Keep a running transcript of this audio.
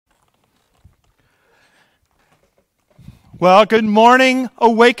Well, good morning,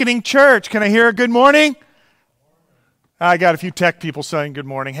 Awakening Church. Can I hear a good morning? I got a few tech people saying good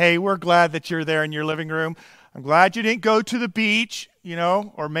morning. Hey, we're glad that you're there in your living room. I'm glad you didn't go to the beach,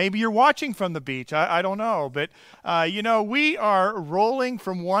 or maybe you're watching from the beach. I don't know. But, we are rolling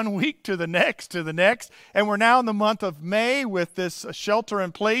from one week to the next, and we're now in the month of May with this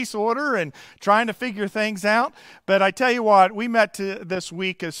shelter-in-place order and trying to figure things out. But I tell you what, we met this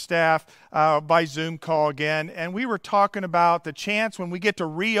week as staff by Zoom call again, and we were talking about the chance when we get to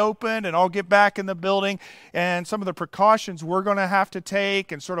reopen and all get back in the building and some of the precautions we're going to have to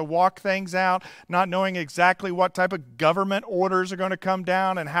take and sort of walk things out, not knowing exactly what type of government orders are going to come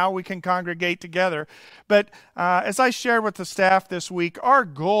down and how we can congregate together. But as I shared with the staff this week, our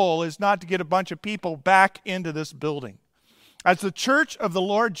goal is not to get a bunch of people back into this building. As the Church of the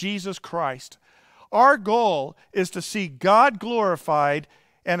Lord Jesus Christ, our goal is to see God glorified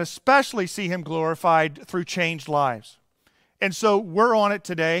and especially see Him glorified through changed lives. And so we're on it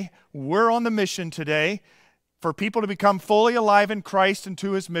today. We're on the mission today for people to become fully alive in Christ and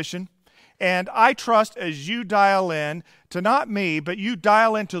to His mission. And I trust as you dial in to not me, but you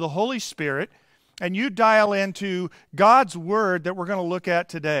dial into the Holy Spirit and you dial into God's Word that we're going to look at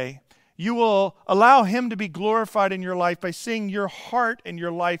today, you will allow Him to be glorified in your life by seeing your heart and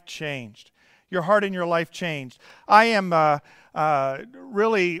your life changed. Your heart and your life changed. I am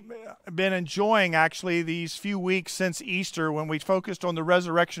really been enjoying actually these few weeks since Easter when we focused on the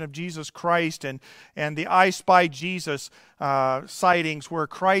resurrection of Jesus Christ and the I Spy Jesus sightings where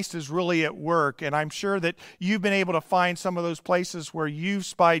Christ is really at work. And I'm sure that you've been able to find some of those places where you've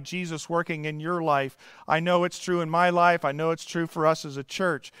spied Jesus working in your life. I know it's true in my life. I know it's true for us as a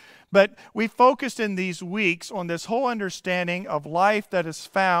church. But we focused in these weeks on this whole understanding of life that is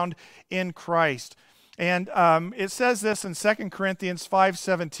found in Christ. And it says this in 2 Corinthians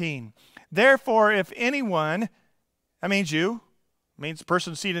 5:17. Therefore, if anyone, that means you, means the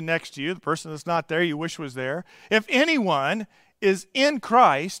person seated next to you, the person that's not there you wish was there. If anyone is in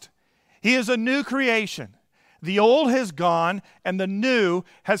Christ, he is a new creation. The old has gone and the new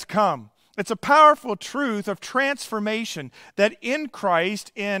has come. It's a powerful truth of transformation that in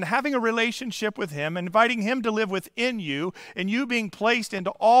Christ, in having a relationship with Him, inviting Him to live within you, and you being placed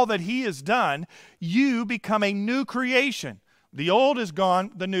into all that He has done, you become a new creation. The old is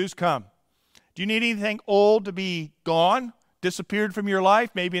gone, the new's come. Do you need anything old to be gone, disappeared from your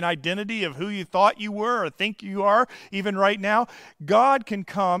life? Maybe an identity of who you thought you were or think you are, even right now. God can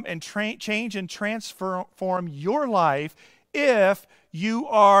come and change and transform your life if you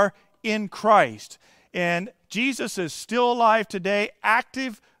are in Christ. And Jesus is still alive today,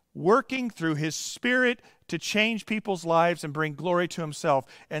 active, working through His Spirit to change people's lives and bring glory to Himself.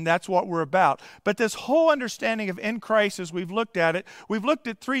 And that's what we're about. But this whole understanding of in Christ, as we've looked at it, we've looked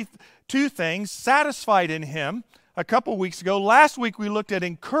at two things: satisfied in Him a couple weeks ago. Last week we looked at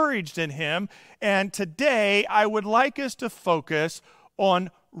encouraged in Him. And today I would like us to focus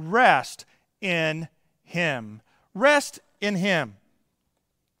on rest in Him. Rest in Him.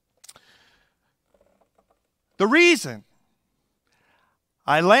 The reason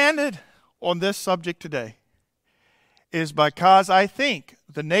I landed on this subject today is because I think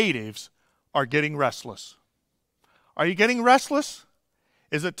the natives are getting restless. Are you getting restless?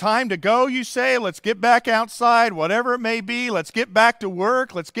 Is it time to go, you say? Let's get back outside, whatever it may be. Let's get back to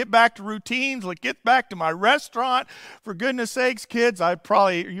work. Let's get back to routines. Let's get back to my restaurant. For goodness sakes, kids,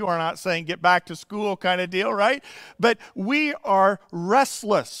 you are not saying get back to school kind of deal, right? But we are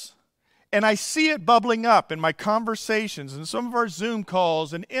restless. And I see it bubbling up in my conversations and some of our Zoom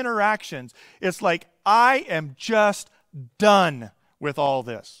calls and interactions. It's like, I am just done with all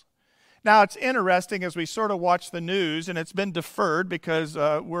this. Now, it's interesting as we sort of watch the news, and it's been deferred because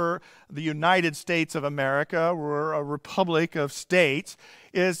we're the United States of America, we're a republic of states,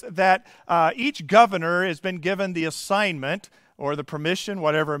 is that each governor has been given the assignment or the permission,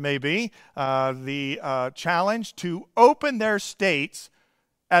 whatever it may be, the challenge to open their states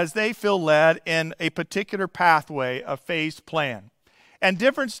as they feel led in a particular pathway, a phased plan. And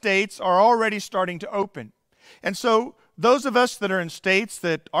different states are already starting to open. And so those of us that are in states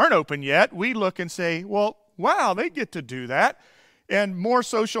that aren't open yet, we look and say, well, wow, they get to do that. And more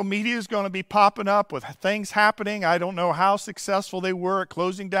social media is going to be popping up with things happening. I don't know how successful they were at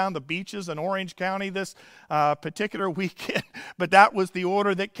closing down the beaches in Orange County this particular weekend, but that was the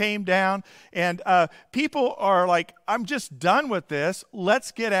order that came down. And people are like, I'm just done with this.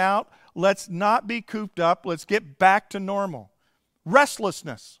 Let's get out. Let's not be cooped up. Let's get back to normal.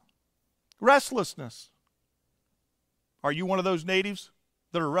 Restlessness. Restlessness. Are you one of those natives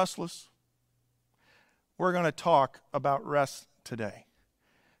that are restless? We're going to talk about rest today,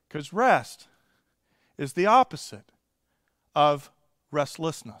 because rest is the opposite of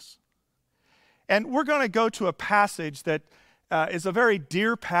restlessness. And we're going to go to a passage that is a very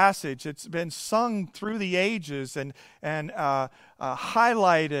dear passage. It's been sung through the ages and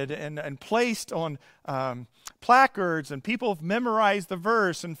highlighted and placed on placards, and people have memorized the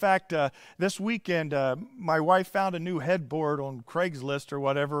verse. In fact, this weekend, my wife found a new headboard on Craigslist or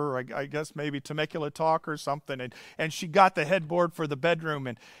whatever, I guess maybe Temecula Talk or something, and she got the headboard for the bedroom.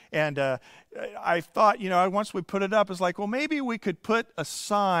 And I thought, once we put it up, it's like, well, maybe we could put a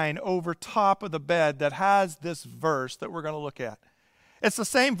sign over top of the bed that has this verse that we're going to look at. It's the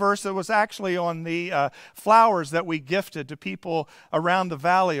same verse that was actually on the flowers that we gifted to people around the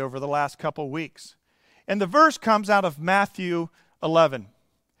valley over the last couple weeks. And the verse comes out of Matthew 11.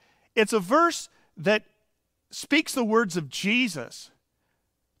 It's a verse that speaks the words of Jesus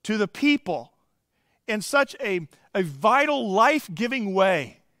to the people in such a vital, life-giving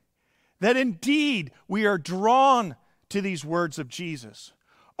way that indeed we are drawn to these words of Jesus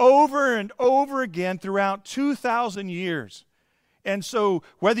over and over again throughout 2,000 years. And so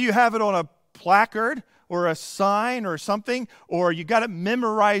whether you have it on a placard or a sign or something, or you got it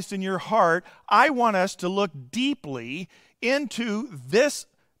memorized in your heart, I want us to look deeply into this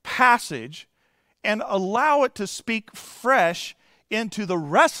passage and allow it to speak fresh into the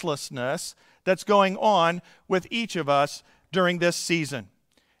restlessness that's going on with each of us during this season.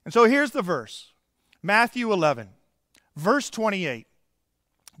 And so here's the verse, Matthew 11, verse 28.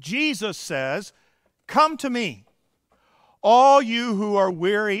 Jesus says, "Come to me, all you who are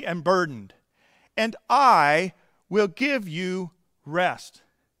weary and burdened, and I will give you rest.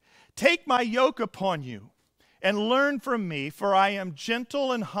 Take my yoke upon you and learn from me, for I am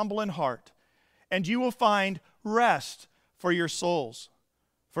gentle and humble in heart, and you will find rest for your souls.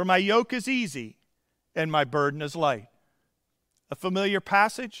 For my yoke is easy and my burden is light." A familiar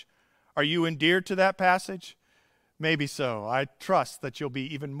passage? Are you endeared to that passage? Maybe so. I trust that you'll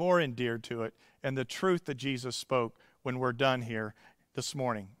be even more endeared to it and the truth that Jesus spoke when we're done here this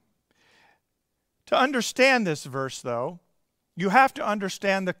morning. To understand this verse, though, you have to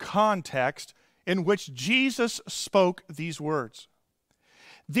understand the context in which Jesus spoke these words.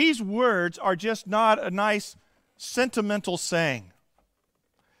 These words are just not a nice sentimental saying.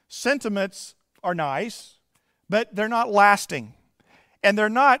 Sentiments are nice, but they're not lasting, and they're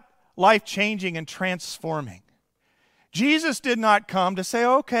not life-changing and transforming. Jesus did not come to say,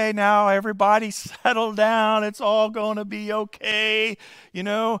 okay, now everybody settle down. It's all going to be okay.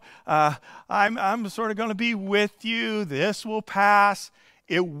 I'm sort of going to be with you. This will pass.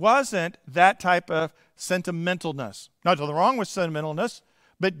 It wasn't that type of sentimentalness. Nothing wrong with sentimentalness,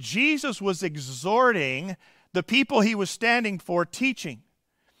 but Jesus was exhorting the people he was standing for, teaching.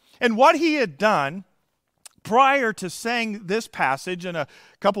 And what he had done prior to saying this passage, and a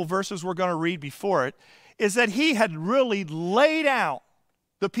couple verses we're going to read before it, is that he had really laid out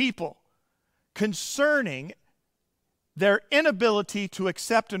the people concerning their inability to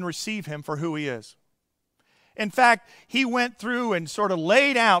accept and receive him for who he is. In fact, he went through and sort of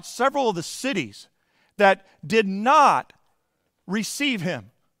laid out several of the cities that did not receive him.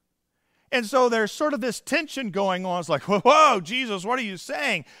 And so there's sort of this tension going on. It's like, whoa, Jesus, what are you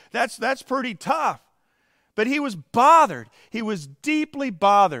saying? That's pretty tough. But he was bothered. He was deeply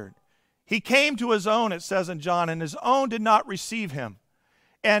bothered. He came to his own, it says in John, and his own did not receive him.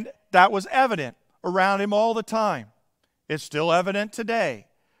 And that was evident around him all the time. It's still evident today.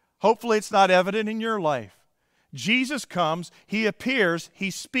 Hopefully it's not evident in your life. Jesus comes, he appears,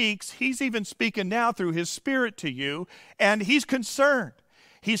 he speaks. He's even speaking now through his Spirit to you, and he's concerned.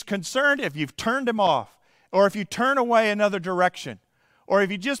 He's concerned if you've turned him off, or if you turn away another direction, or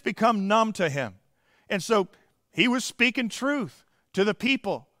if you just become numb to him. And so he was speaking truth to the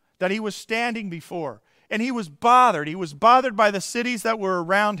people that he was standing before. And he was bothered. He was bothered by the cities that were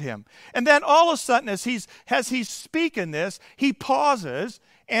around him. And then all of a sudden, as he's speaking this, he pauses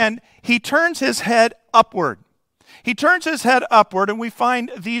and he turns his head upward. He turns his head upward, and we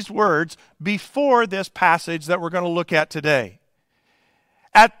find these words before this passage that we're going to look at today.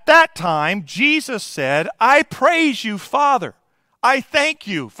 At that time, Jesus said, "I praise you, Father. I thank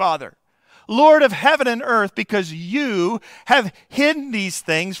you, Father, Lord of heaven and earth, because you have hidden these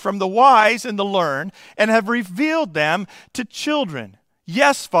things from the wise and the learned and have revealed them to children.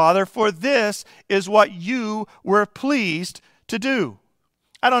 Yes, Father, for this is what you were pleased to do."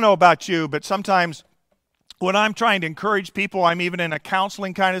 I don't know about you, but sometimes when I'm trying to encourage people, I'm even in a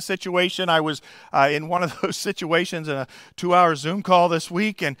counseling kind of situation. I was in one of those situations in a 2-hour Zoom call this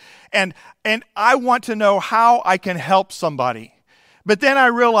week, and I want to know how I can help somebody. But then I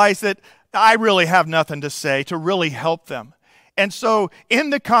realize that I really have nothing to say to really help them. And so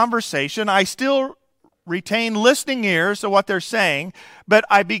in the conversation, I still retain listening ears to what they're saying, but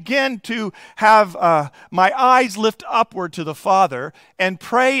I begin to have my eyes lift upward to the Father and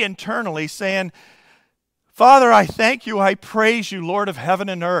pray internally, saying, Father, I thank you, I praise you, Lord of heaven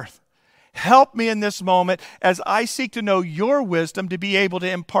and earth. Help me in this moment as I seek to know your wisdom to be able to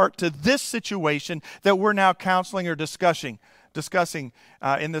impart to this situation that we're now counseling or discussing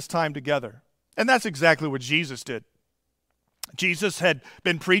in this time together. And that's exactly what Jesus did. Jesus had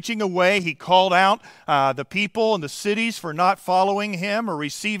been preaching away. He called out the people and the cities for not following him or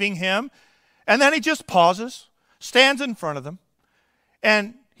receiving him. And then he just pauses, stands in front of them,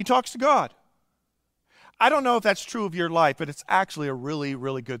 and he talks to God. I don't know if that's true of your life, but it's actually a really,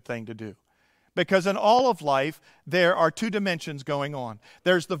 really good thing to do. Because in all of life, there are two dimensions going on.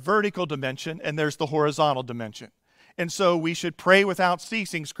 There's the vertical dimension and there's the horizontal dimension. And so we should pray without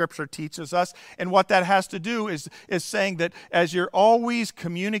ceasing, Scripture teaches us. And what that has to do is saying that as you're always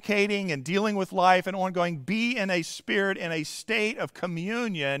communicating and dealing with life and ongoing, be in a spirit, in a state of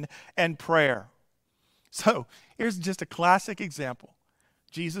communion and prayer. So here's just a classic example.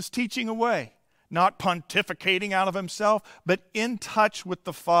 Jesus teaching away, not pontificating out of himself, but in touch with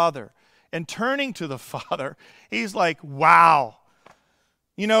the Father. And turning to the Father, he's like, wow.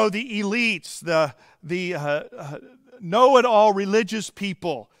 You know, the elites, the know-it-all religious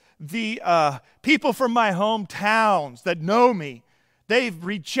people, the people from my hometowns that know me, they've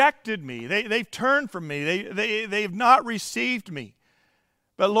rejected me. They've turned from me. They've not received me.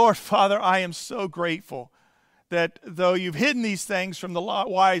 But Lord, Father, I am so grateful that though you've hidden these things from the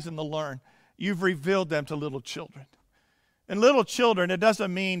wise and the learned, you've revealed them to little children. And little children, it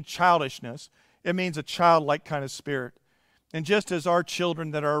doesn't mean childishness. It means a childlike kind of spirit. And just as our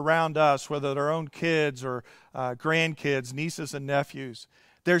children that are around us, whether they're our own kids or grandkids, nieces and nephews,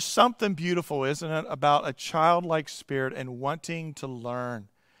 there's something beautiful, isn't it, about a childlike spirit and wanting to learn.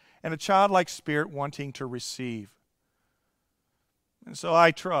 And a childlike spirit wanting to receive. And so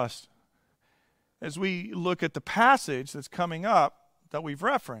I trust, as we look at the passage that's coming up that we've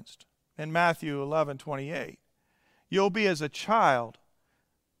referenced in Matthew 11:28, you'll be as a child,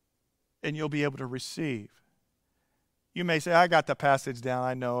 and you'll be able to receive. You may say, I got the passage down.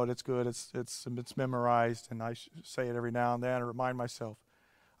 I know it. It's good. It's memorized, and I say it every now and then to remind myself.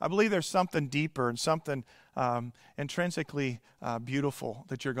 I believe there's something deeper and something intrinsically beautiful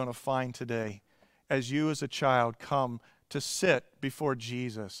that you're going to find today as you as a child come to sit before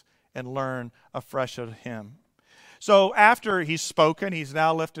Jesus and learn afresh of him. So after he's spoken, he's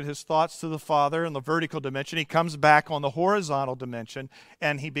now lifted his thoughts to the Father in the vertical dimension. He comes back on the horizontal dimension,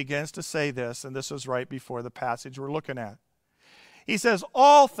 and he begins to say this, and this is right before the passage we're looking at. He says,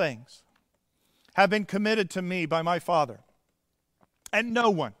 all things have been committed to me by my Father, and no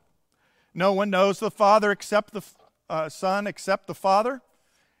one knows the Father except the Son except the Father,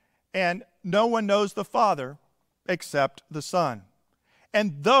 and no one knows the Father except the Son,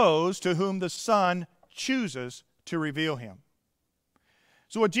 and those to whom the Son chooses to reveal him.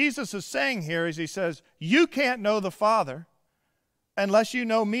 So what Jesus is saying here is he says, you can't know the Father unless you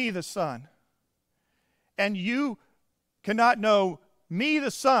know me, the Son. And you cannot know me,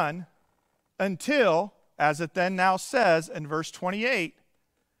 the Son, until, as it then now says in verse 28,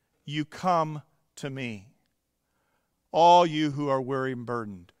 you come to me. All you who are weary and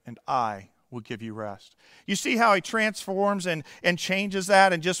burdened, and I will give you rest. You see how he transforms and changes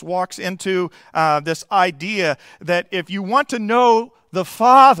that and just walks into this idea that if you want to know the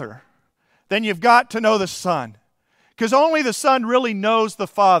Father, then you've got to know the Son. Because only the Son really knows the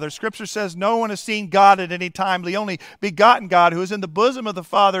Father. Scripture says no one has seen God at any time. The only begotten God who is in the bosom of the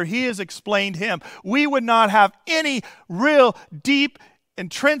Father, he has explained him. We would not have any real deep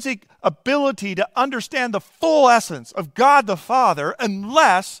intrinsic ability to understand the full essence of God the Father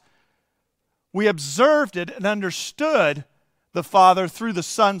unless we observed it and understood the Father through the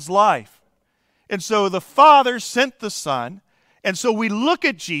Son's life. And so the Father sent the Son. And so we look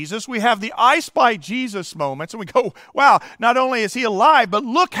at Jesus, we have the I spy Jesus moments, and we go, wow, not only is he alive, but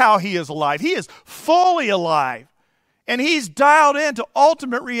look how he is alive. He is fully alive. And he's dialed into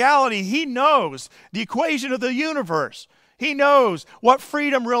ultimate reality. He knows the equation of the universe. He knows what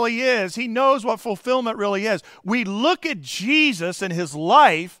freedom really is. He knows what fulfillment really is. We look at Jesus and his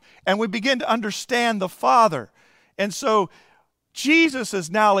life, and we begin to understand the Father. And so Jesus is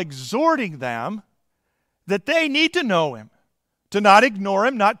now exhorting them that they need to know him, to not ignore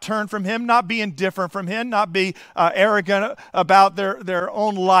him, not turn from him, not be indifferent from him, not be arrogant about their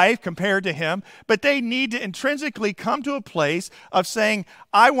own life compared to him, but they need to intrinsically come to a place of saying,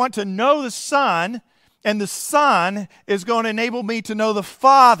 I want to know the Son, and the Son is going to enable me to know the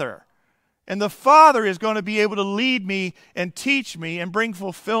Father. And the Father is going to be able to lead me and teach me and bring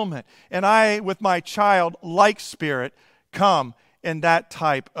fulfillment. And I, with my child-like spirit, come in that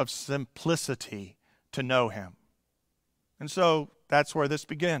type of simplicity to know him. And so that's where this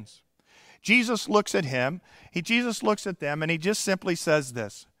begins. Jesus looks at him, Jesus looks at them, and he just simply says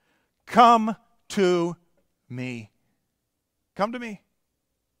this, come to me. Come to me.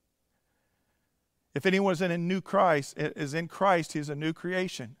 If anyone is in Christ, he's a new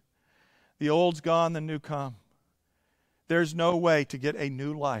creation. The old's gone, the new come. There's no way to get a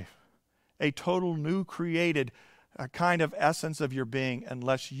new life, a total new created kind of essence of your being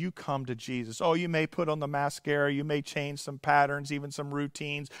unless you come to Jesus. Oh, you may put on the mascara, you may change some patterns, even some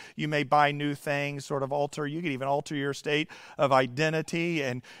routines, you may buy new things, sort of alter, you could even alter your state of identity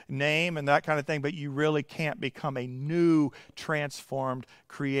and name and that kind of thing, but you really can't become a new transformed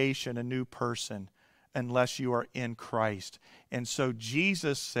creation, a new person, unless you are in Christ. And so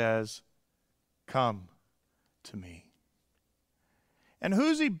Jesus says, come to me. And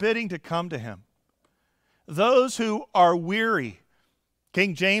who's he bidding to come to him? Those who are weary.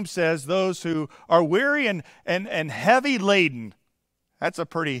 King James says those who are weary and heavy laden. That's a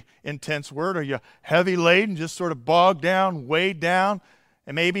pretty intense word. Are you heavy laden, just sort of bogged down, weighed down?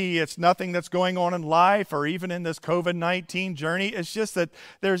 And maybe it's nothing that's going on in life or even in this COVID-19 journey. It's just that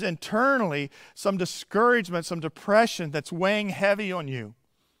there's internally some discouragement, some depression that's weighing heavy on you.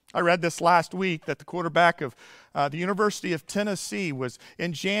 I read this last week that the quarterback of the University of Tennessee was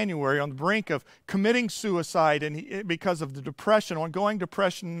in January on the brink of committing suicide because of the depression, ongoing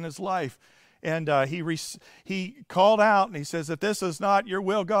depression in his life. And he called out and he says, if this is not your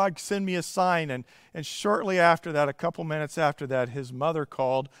will, God, send me a sign. And shortly after that, a couple minutes after that, his mother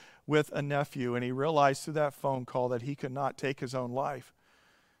called with a nephew. And he realized through that phone call that he could not take his own life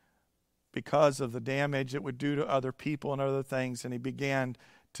because of the damage it would do to other people and other things. And he began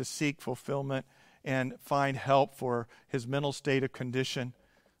to seek fulfillment and find help for his mental state of condition.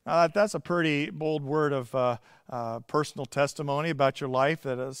 That's a pretty bold word of personal testimony about your life,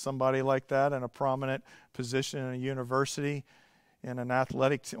 that somebody like that in a prominent position in a university and on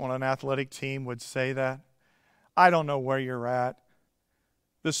an athletic team would say that. I don't know where you're at.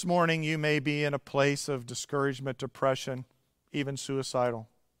 This morning you may be in a place of discouragement, depression, even suicidal.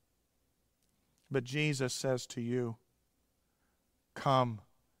 But Jesus says to you, come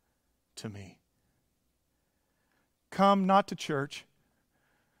to me. Come not to church.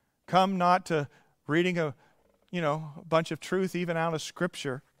 Come not to reading a bunch of truth even out of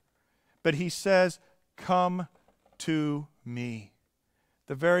Scripture. But he says, come to me.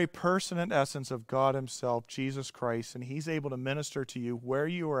 The very person and essence of God himself, Jesus Christ, and he's able to minister to you where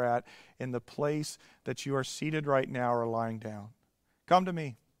you are at in the place that you are seated right now or lying down. Come to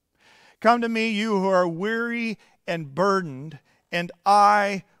me. Come to me, you who are weary and burdened, and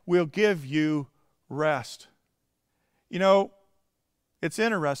I will give you rest. You know, it's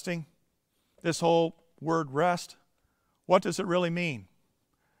interesting, this whole word rest. What does it really mean?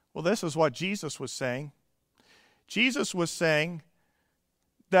 Well, this is what Jesus was saying. Jesus was saying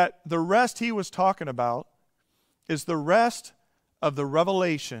that the rest he was talking about is the rest of the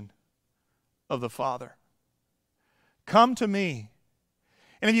revelation of the Father. Come to me.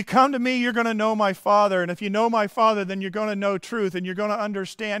 And if you come to me, you're going to know my Father. And if you know my Father, then you're going to know truth and you're going to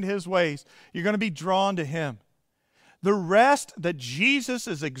understand his ways. You're going to be drawn to him. The rest that Jesus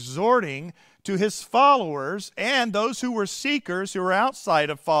is exhorting to his followers and those who were seekers who were outside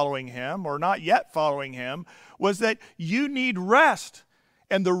of following him or not yet following him was that you need rest.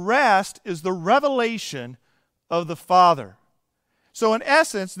 And the rest is the revelation of the Father. So in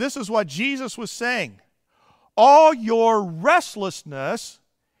essence, this is what Jesus was saying. All your restlessness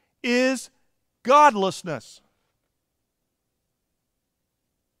is godlessness.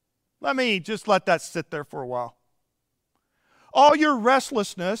 Let me just let that sit there for a while. All your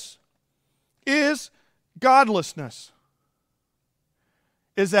restlessness is godlessness.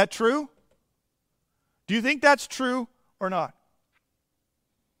 Is that true? Do you think that's true or not?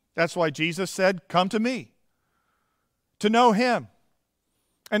 That's why Jesus said, come to me, to know him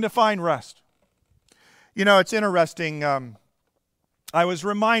and to find rest. You know, it's interesting. I was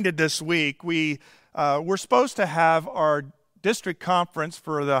reminded this week, we're supposed to have our district conference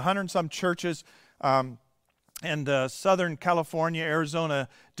for the 100-some churches in the Southern California, Arizona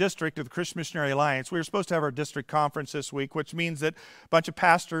district of the Christian Missionary Alliance. We were supposed to have our district conference this week, which means that a bunch of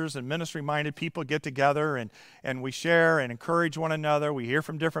pastors and ministry-minded people get together and we share and encourage one another. We hear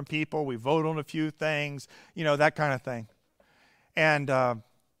from different people. We vote on a few things, that kind of thing. And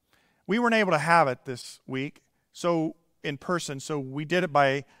we weren't able to have it this week in person, so we did it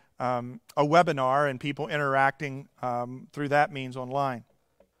by a webinar and people interacting through that means online.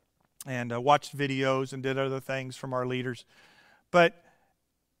 and watched videos and did other things from our leaders. But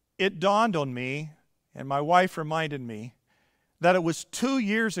it dawned on me, and my wife reminded me, that it was 2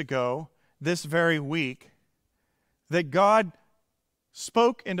 years ago this very week that God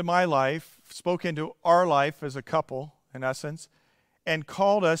spoke into my life, spoke into our life as a couple, in essence, and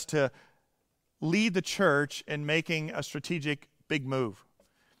called us to lead the church in making a strategic big move.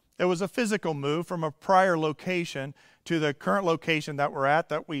 It was a physical move from a prior location to the current location that we're at,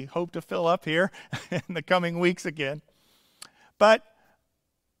 that we hope to fill up here in the coming weeks again. But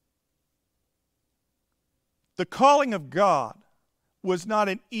the calling of God was not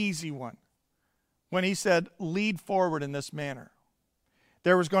an easy one when he said, lead forward in this manner.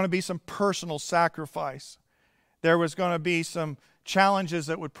 There was going to be some personal sacrifice. There was going to be some challenges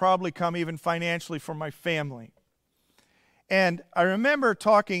that would probably come even financially for my family. And I remember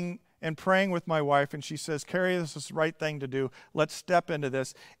talking and praying with my wife, and she says, Kerry, this is the right thing to do. Let's step into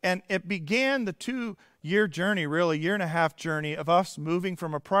this. And it began the 2-year journey, really, 1.5-year journey of us moving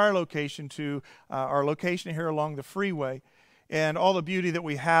from a prior location to our location here along the freeway, and all the beauty that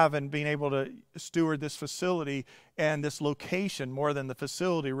we have in being able to steward this facility and this location more than the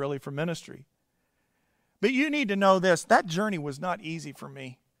facility, really, for ministry. But you need to know this, that journey was not easy for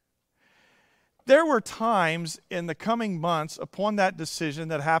me. There were times in the coming months upon that decision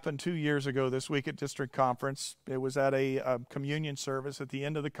that happened 2 years ago this week at district conference. It was at a communion service at the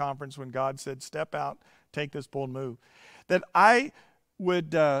end of the conference when God said, step out, take this bold move. That I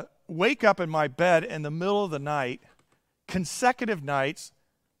would wake up in my bed in the middle of the night, consecutive nights,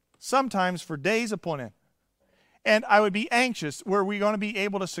 sometimes for days upon end. And I would be anxious. Were we going to be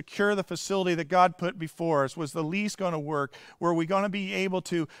able to secure the facility that God put before us? Was the lease going to work? Were we going to be able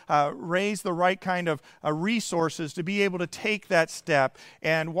to raise the right kind of resources to be able to take that step?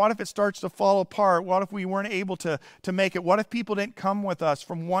 And what if it starts to fall apart? What if we weren't able to make it? What if people didn't come with us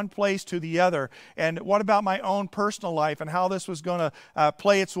from one place to the other? And what about my own personal life and how this was going to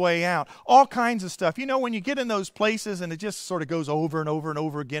play its way out? All kinds of stuff. You know, when you get in those places and it just sort of goes over and over and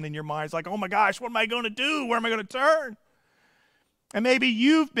over again in your mind, it's like, oh my gosh, what am I going to do? Where am I going to turn? And maybe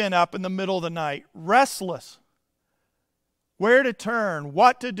you've been up in the middle of the night, restless. Where to turn,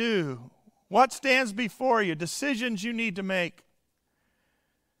 what to do, what stands before you, decisions you need to make.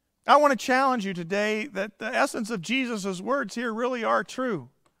 I want to challenge you today that the essence of Jesus' words here really are true.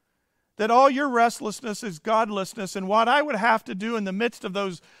 That all your restlessness is godlessness, and what I would have to do in the midst of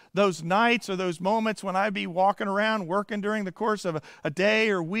those nights or those moments when I'd be walking around working during the course of a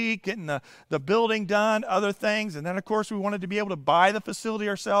day or week, getting the building done, other things, and then of course we wanted to be able to buy the facility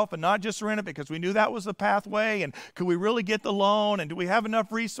ourselves and not just rent it because we knew that was the pathway, and could we really get the loan, and do we have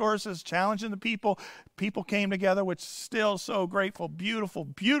enough resources, challenging the people. People came together, which still so grateful, beautiful,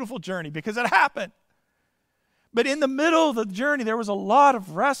 beautiful journey because it happened. But in the middle of the journey, there was a lot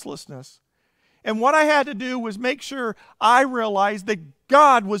of restlessness. And what I had to do was make sure I realized that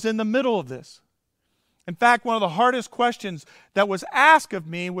God was in the middle of this. In fact, one of the hardest questions that was asked of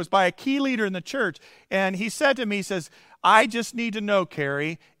me was by a key leader in the church. And he said to me, he says, I just need to know,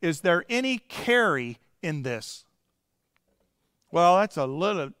 Kerry, is there any Kerry in this? Well, that's a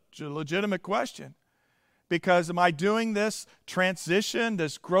legitimate question. Because am I doing this transition,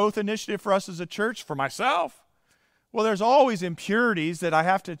 this growth initiative for us as a church for myself? Well, there's always impurities that I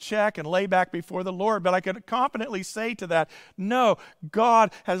have to check and lay back before the Lord, but I can confidently say to that, no,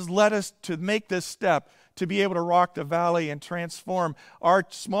 God has led us to make this step to be able to rock the valley and transform our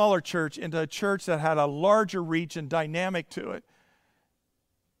smaller church into a church that had a larger reach and dynamic to it.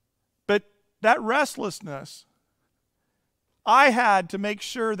 But that restlessness, I had to make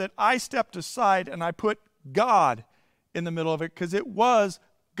sure that I stepped aside and I put God in the middle of it because it was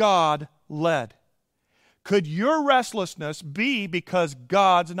God-led. Could your restlessness be because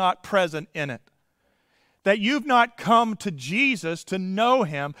God's not present in it? That you've not come to Jesus to know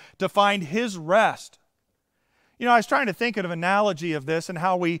Him, to find His rest? You know, I was trying to think of an analogy of this and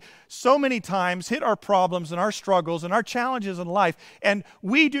how we so many times hit our problems and our struggles and our challenges in life, and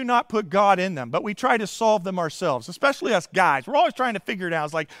we do not put God in them, but we try to solve them ourselves, especially us guys. We're always trying to figure it out.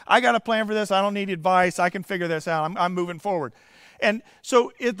 It's like, I got a plan for this. I don't need advice. I can figure this out. I'm moving forward. And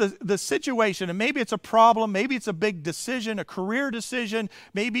so the situation, and maybe it's a problem, maybe it's a big decision, a career decision,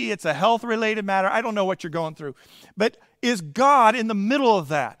 maybe it's a health-related matter. I don't know what you're going through. But is God in the middle of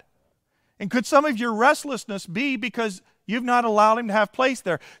that? And could some of your restlessness be because you've not allowed Him to have place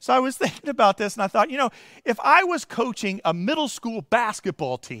there? So I was thinking about this, and I thought, you know, if I was coaching a middle school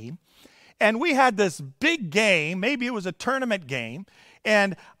basketball team, and we had this big game, maybe it was a tournament game,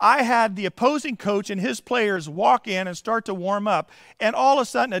 and I had the opposing coach and his players walk in and start to warm up, and all of a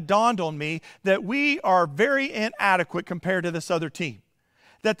sudden it dawned on me that we are very inadequate compared to this other team.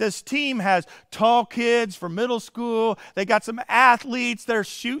 that this team has tall kids from middle school. They got some athletes. They're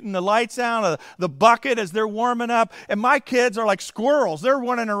shooting the lights out of the bucket as they're warming up. And my kids are like squirrels. They're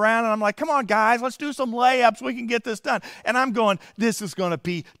running around, and I'm like, come on, guys, let's do some layups. We can get this done. And I'm going, this is going to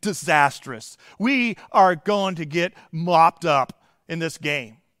be disastrous. We are going to get mopped up in this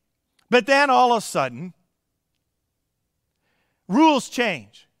game. But then all of a sudden, rules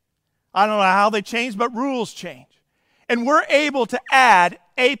change. I don't know how they change, but rules change. And we're able to add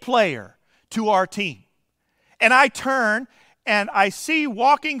a player to our team. And I turn and I see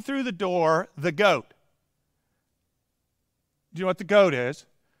walking through the door the GOAT. Do you know what the GOAT is?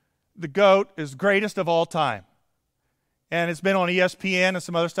 The GOAT is greatest of all time. And it's been on ESPN and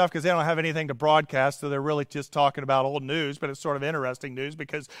some other stuff because they don't have anything to broadcast, so they're really just talking about old news, but it's sort of interesting news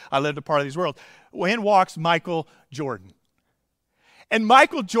because I lived a part of these worlds. In walks Michael Jordan. And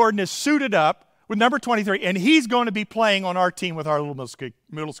Michael Jordan is suited up with number 23, and he's going to be playing on our team with our little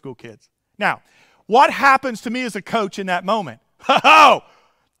middle school kids. Now, what happens to me as a coach in that moment? Oh,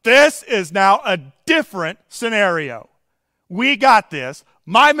 this is now a different scenario. We got this.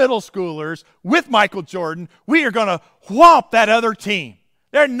 My middle schoolers with Michael Jordan, we are going to whomp that other team.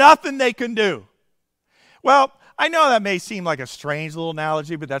 There's nothing they can do. Well, I know that may seem like a strange little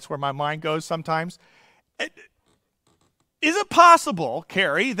analogy, but that's where my mind goes sometimes. Is it possible,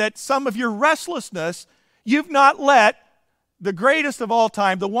 Carrie, that some of your restlessness, you've not let the greatest of all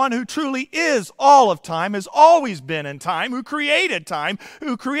time, the one who truly is all of time, has always been in time, who created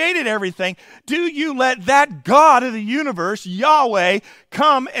everything, do you let that God of the universe, Yahweh,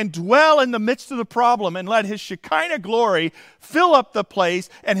 come and dwell in the midst of the problem and let his Shekinah glory fill up the place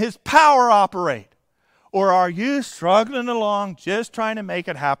and his power operate? Or are you struggling along just trying to make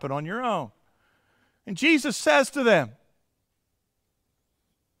it happen on your own? And Jesus says to them,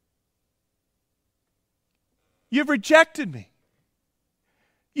 you've rejected me.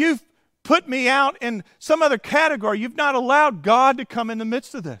 You've put me out in some other category. You've not allowed God to come in the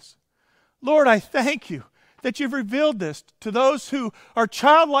midst of this. Lord, I thank you that you've revealed this to those who are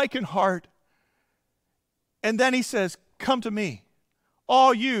childlike in heart. And then he says, come to me,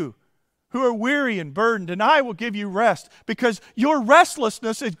 all you who are weary and burdened, and I will give you rest, because your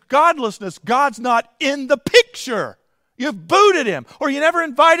restlessness is godlessness. God's not in the picture. You've booted him, or you never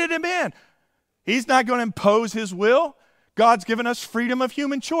invited him in. He's not going to impose his will. God's given us freedom of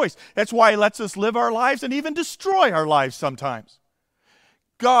human choice. That's why he lets us live our lives and even destroy our lives sometimes.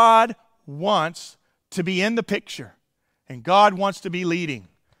 God wants to be in the picture, and God wants to be leading,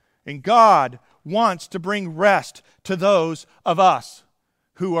 and God wants to bring rest to those of us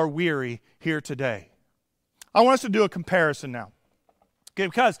who are weary here today. I want us to do a comparison now, okay,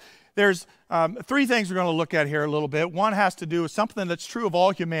 because there's three things we're going to look at here a little bit. One has to do with something that's true of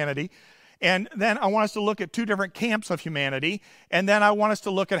all humanity. And then I want us to look at two different camps of humanity. And then I want us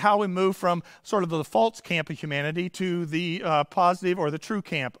to look at how we move from sort of the false camp of humanity to the positive or the true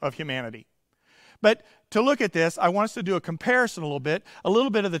camp of humanity. But to look at this, I want us to do a comparison a little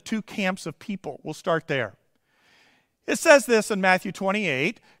bit of the two camps of people. We'll start there. It says this in Matthew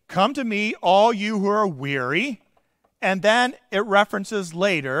 28, come to me, all you who are weary. And then it references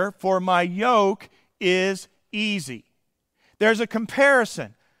later, for my yoke is easy. There's a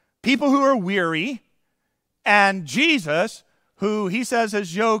comparison. People who are weary, and Jesus, who he says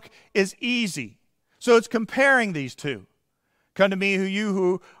his yoke is easy. So it's comparing these two. Come to me, you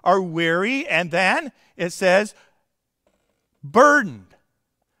who are weary, and then it says burdened.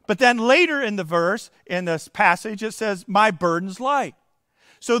 But then later in the verse, in this passage, it says, my burden's light.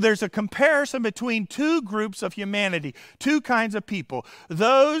 So there's a comparison between two groups of humanity, two kinds of people.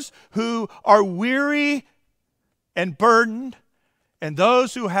 Those who are weary and burdened, and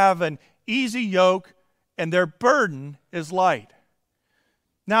those who have an easy yoke and their burden is light.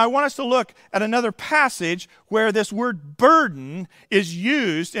 Now I want us to look at another passage where this word burden is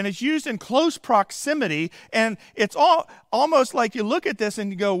used, and it's used in close proximity, and it's almost like you look at this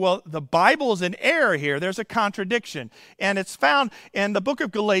and you go, well, the Bible's in error here. There's a contradiction. And it's found in the book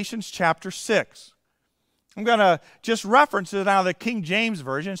of Galatians chapter 6. I'm going to just reference it out of the King James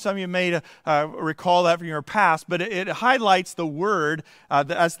Version. Some of you may recall that from your past, but it highlights the word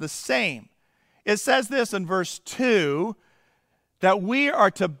as the same. It says this in verse 2, that we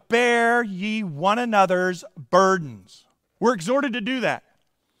are to bear ye one another's burdens. We're exhorted to do that.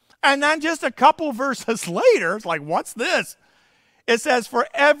 And then just a couple verses later, it's like, what's this? It says, for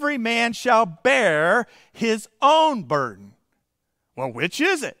every man shall bear his own burden. Well, which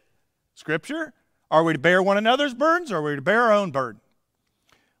is it? Scripture? Are we to bear one another's burdens, or are we to bear our own burden?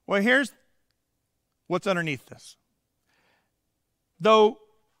 Well, here's what's underneath this. Though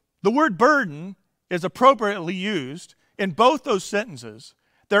the word burden is appropriately used in both those sentences,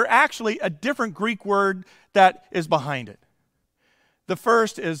 they're actually a different Greek word that is behind it. The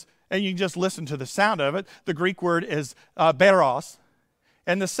first is, and you can just listen to the sound of it, the Greek word is beros,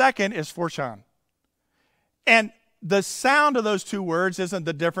 and the second is phorchon. And the sound of those two words isn't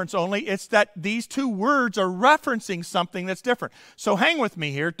the difference only, it's that these two words are referencing something that's different. So hang with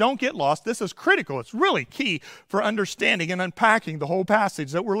me here, don't get lost. This is critical. It's really key for understanding and unpacking the whole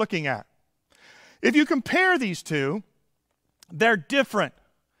passage that we're looking at. If you compare these two, they're different.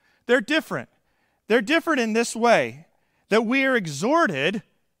 They're different. They're different in this way, that we are exhorted,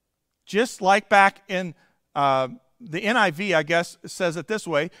 just like back in the NIV, I guess, says it this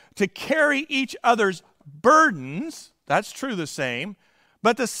way, to carry each other's burdens. That's true, the same.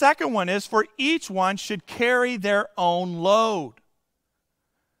 But the second one is, for each one should carry their own load.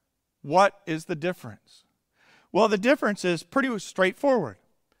 What is the difference? Well, the difference is pretty straightforward.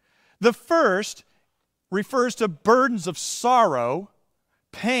 The first refers to burdens of sorrow,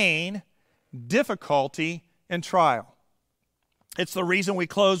 pain, difficulty, and trial. It's the reason we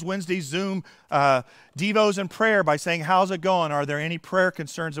close Wednesday's Zoom Devos and prayer by saying, how's it going? Are there any prayer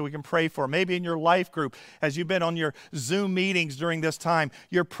concerns that we can pray for? Maybe in your life group, as you've been on your Zoom meetings during this time,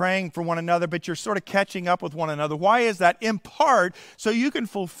 you're praying for one another, but you're sort of catching up with one another. Why is that? In part, so you can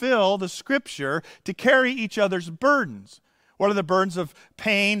fulfill the Scripture to carry each other's burdens. What are the burdens of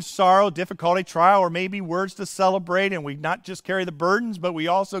pain, sorrow, difficulty, trial, or maybe words to celebrate? And we not just carry the burdens, but we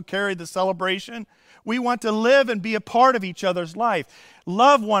also carry the celebration. We want to live and be a part of each other's life.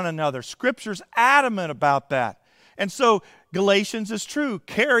 Love one another. Scripture's adamant about that. And so Galatians is true.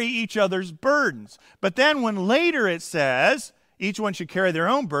 Carry each other's burdens. But then when later it says each one should carry their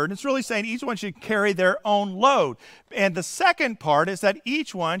own burden, it's really saying each one should carry their own load. And the second part is that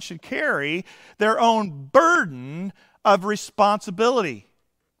each one should carry their own burden of responsibility.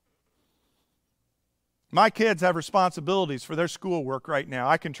 My kids have responsibilities for their schoolwork right now.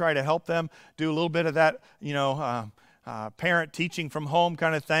 I can try to help them do a little bit of that, parent teaching from home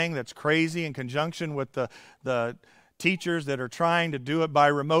kind of thing that's crazy in conjunction with the teachers that are trying to do it by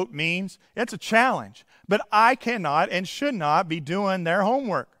remote means. It's a challenge. But I cannot and should not be doing their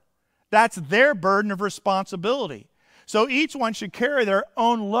homework. That's their burden of responsibility. So each one should carry their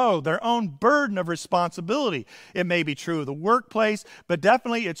own load, their own burden of responsibility. It may be true of the workplace, but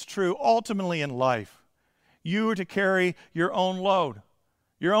definitely it's true ultimately in life. You are to carry your own load,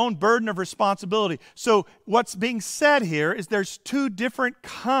 your own burden of responsibility. So what's being said here is there's two different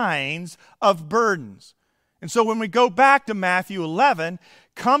kinds of burdens. And so when we go back to Matthew 11,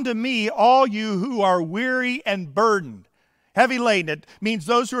 come to me, all you who are weary and burdened. Heavy laden, it means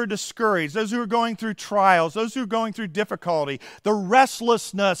those who are discouraged, those who are going through trials, those who are going through difficulty, the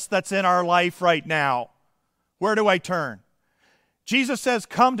restlessness that's in our life right now. Where do I turn? Jesus says,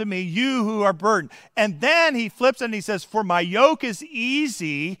 come to me, you who are burdened. And then he flips and he says, for my yoke is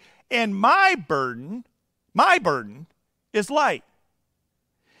easy and my burden is light.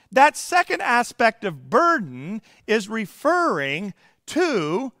 That second aspect of burden is referring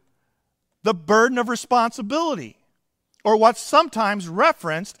to the burden of responsibility, or what's sometimes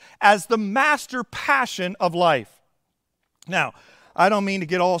referenced as the master passion of life. Now, I don't mean to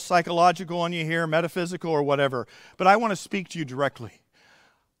get all psychological on you here, metaphysical or whatever, but I want to speak to you directly.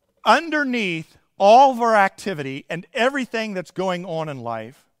 Underneath all of our activity and everything that's going on in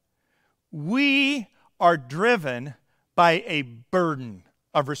life, we are driven by a burden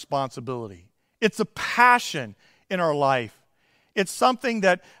of responsibility. It's a passion in our life. It's something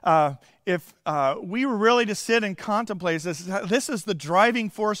that if we were really to sit and contemplate this is the driving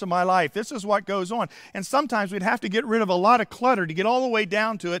force of my life. This is what goes on. And sometimes we'd have to get rid of a lot of clutter to get all the way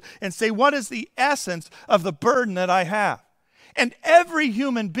down to it and say, what is the essence of the burden that I have? And every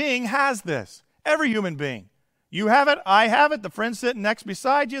human being has this. Every human being. You have it, I have it, the friend sitting next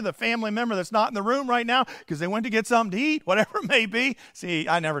beside you, the family member that's not in the room right now because they went to get something to eat, whatever it may be. See,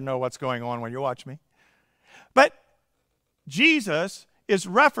 I never know what's going on when you watch me. But Jesus is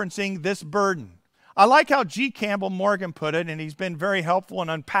referencing this burden. I like how G. Campbell Morgan put it, and he's been very helpful in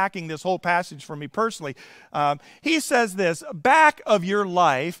unpacking this whole passage for me personally. He says this, back of your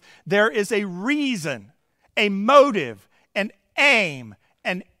life, there is a reason, a motive, an aim,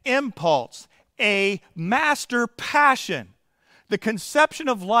 an impulse, a master passion. The conception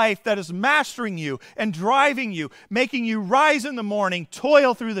of life that is mastering you and driving you, making you rise in the morning,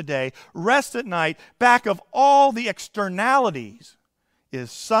 toil through the day, rest at night, back of all the externalities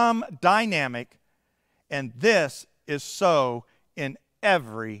is some dynamic, and this is so in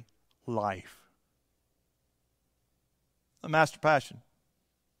every life. A master passion.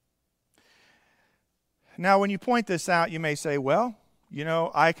 Now, when you point this out, you may say, well,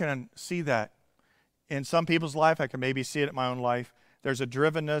 I can see that in some people's life. I can maybe see it in my own life. There's a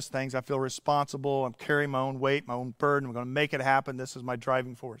drivenness, things I feel responsible. I'm carrying my own weight, my own burden. I'm going to make it happen. This is my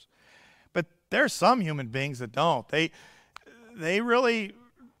driving force. But there's some human beings that don't. They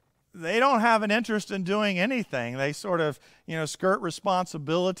don't have an interest in doing anything. They sort of, skirt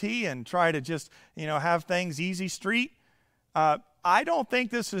responsibility and try to just, have things easy street. I don't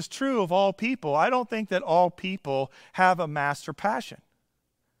think this is true of all people. I don't think that all people have a master passion.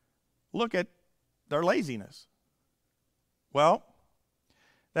 Look at their laziness. Well,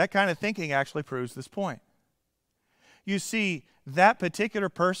 that kind of thinking actually proves this point. You see, that particular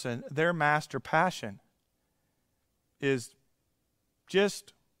person, their master passion is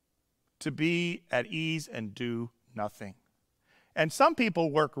just to be at ease and do nothing. And some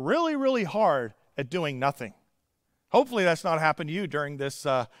people work really, really hard at doing nothing. Hopefully that's not happened to you during this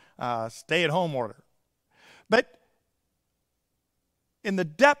stay-at-home order. But in the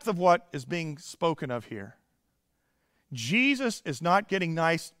depth of what is being spoken of here, Jesus is not getting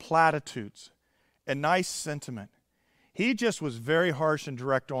nice platitudes and nice sentiment. He just was very harsh and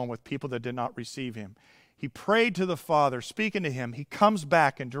direct on with people that did not receive him. He prayed to the Father, speaking to him. He comes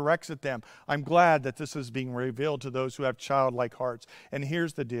back and directs at them. I'm glad that this is being revealed to those who have childlike hearts. And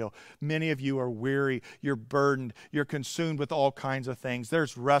here's the deal. Many of you are weary. You're burdened. You're consumed with all kinds of things.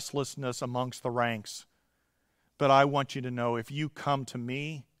 There's restlessness amongst the ranks. But I want you to know, if you come to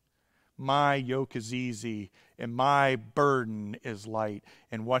me, my yoke is easy and my burden is light.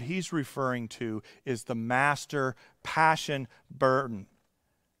 And what he's referring to is the master passion burden.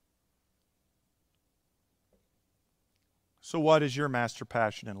 So what is your master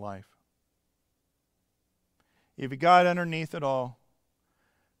passion in life? If you got underneath it all,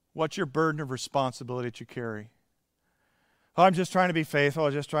 what's your burden of responsibility that you carry? Oh, I'm just trying to be faithful.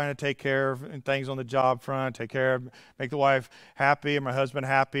 I'm just trying to take care of things on the job front, make the wife happy and my husband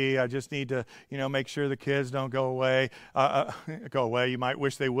happy. I just need to, make sure the kids don't go away. Go away. You might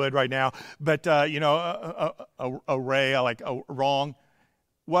wish they would right now. But, wrong.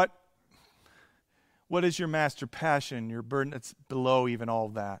 What is your master passion, your burden that's below even all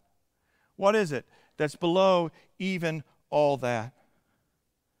that? What is it that's below even all that?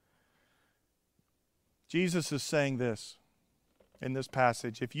 Jesus is saying this in this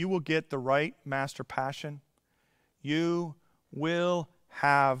passage. If you will get the right master passion, you will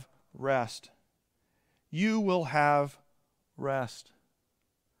have rest. You will have rest.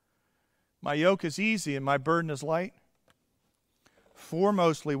 My yoke is easy and my burden is light.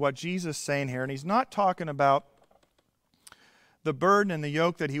 Foremostly, what Jesus is saying here, and he's not talking about the burden and the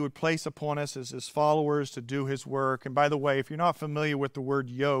yoke that he would place upon us as his followers to do his work. And by the way, if you're not familiar with the word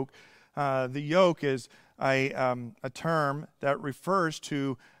yoke, the yoke is a term that refers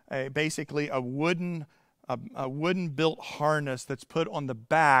to basically a wooden built harness that's put on the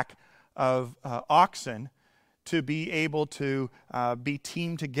back of oxen to be able to be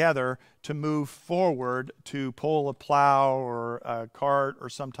teamed together to move forward to pull a plow or a cart or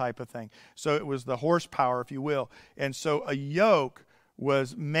some type of thing. So it was the horsepower, if you will. And so a yoke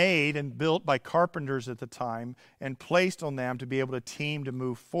was made and built by carpenters at the time and placed on them to be able to team to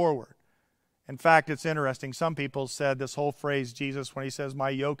move forward. In fact, it's interesting. Some people said this whole phrase, Jesus, when he says, my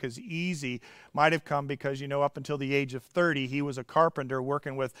yoke is easy, might have come because, up until the age of 30, he was a carpenter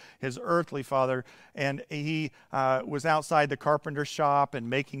working with his earthly father, and he was outside the carpenter shop and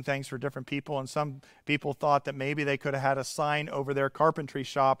making things for different people, and some people thought that maybe they could have had a sign over their carpentry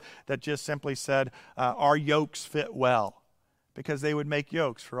shop that just simply said, our yokes fit well, because they would make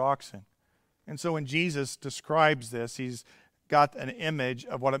yokes for oxen. And so when Jesus describes this, he's got an image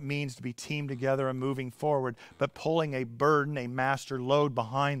of what it means to be teamed together and moving forward, but pulling a burden, a master load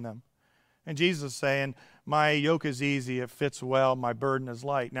behind them. And Jesus is saying, my yoke is easy, it fits well, my burden is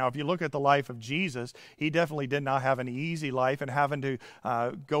light. Now, if you look at the life of Jesus, he definitely did not have an easy life, and having to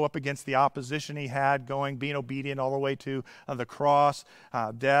go up against the opposition he had, being obedient all the way to the cross,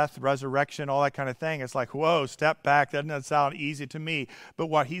 death, resurrection, all that kind of thing. It's like, whoa, step back, doesn't that sound easy to me? But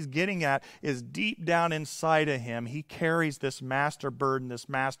what he's getting at is deep down inside of him, he carries this master burden, this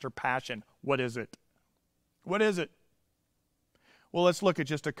master passion. What is it? What is it? Well, let's look at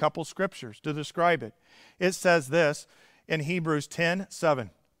just a couple scriptures to describe it. It says this in Hebrews 10:7.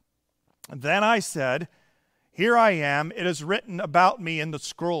 Then I said, here I am, it is written about me in the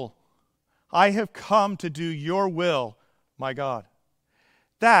scroll. I have come to do your will, my God.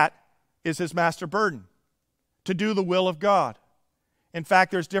 That is his master burden, to do the will of God. In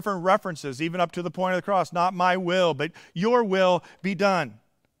fact, there's different references, even up to the point of the cross. Not my will, but your will be done.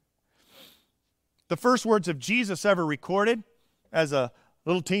 The first words of Jesus ever recorded as a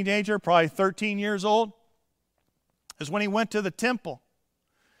little teenager, probably 13 years old, is when he went to the temple.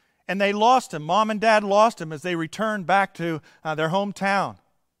 And they lost him. Mom and Dad lost him as they returned back to their hometown.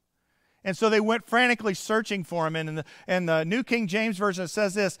 And so they went frantically searching for him. And in the New King James Version, it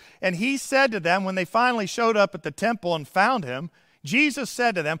says this, and he said to them, when they finally showed up at the temple and found him, Jesus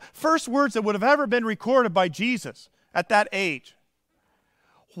said to them, first words that would have ever been recorded by Jesus at that age,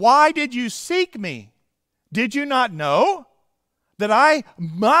 why did you seek me? Did you not know that I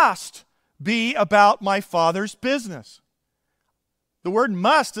must be about my Father's business? The word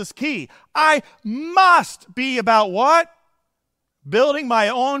must is key. I must be about what? Building my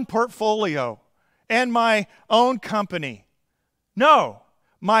own portfolio and my own company. No,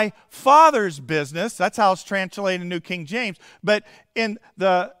 my Father's business. That's how it's translated in New King James. But in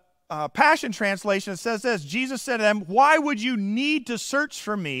the Passion Translation, it says this. Jesus said to them, why would you need to search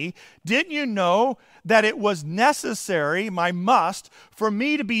for me? Didn't you know that it was necessary, my must, for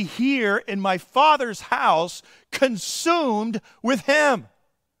me to be here in my Father's house, consumed with him?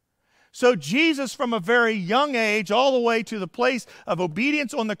 So Jesus, from a very young age, all the way to the place of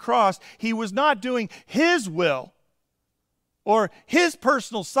obedience on the cross, he was not doing his will or his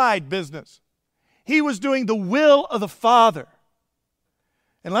personal side business. He was doing the will of the Father.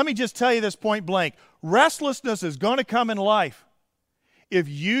 And let me just tell you this point blank. Restlessness is going to come in life if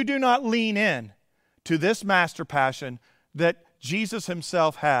you do not lean in to this master passion that Jesus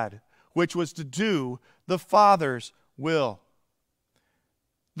himself had, which was to do the Father's will.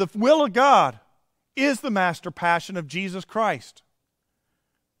 The will of God is the master passion of Jesus Christ.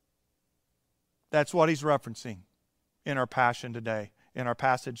 That's what he's referencing in our passion today, in our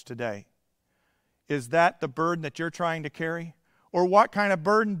passage today. Is that the burden that you're trying to carry? Or what kind of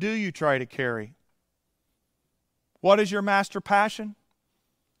burden do you try to carry? What is your master passion?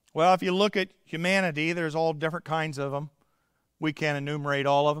 Well, if you look at humanity, there's all different kinds of them. We can't enumerate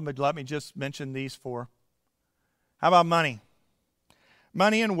all of them, but let me just mention these four. How about money?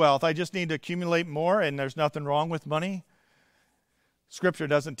 Money and wealth. I just need to accumulate more, and there's nothing wrong with money. Scripture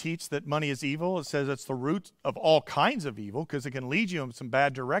doesn't teach that money is evil. It says it's the root of all kinds of evil because it can lead you in some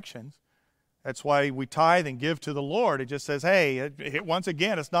bad directions. That's why we tithe and give to the Lord. It just says, hey, once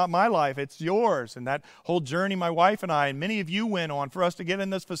again, it's not my life, it's yours. And that whole journey my wife and I, and many of you went on for us to get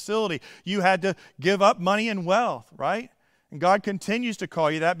in this facility, you had to give up money and wealth, right? And God continues to call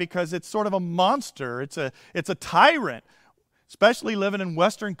you that because it's sort of a monster. It's a tyrant, especially living in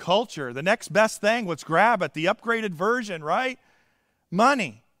Western culture. The next best thing, let's grab it, the upgraded version, right?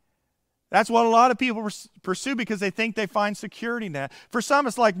 Money. That's what a lot of people pursue because they think they find security in that. For some,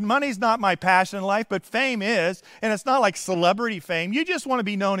 it's like money's not my passion in life, but fame is. And it's not like celebrity fame. You just want to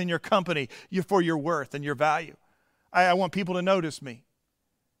be known in your company for your worth and your value. I want people to notice me.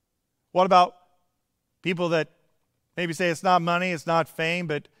 What about people that maybe say it's not money, it's not fame,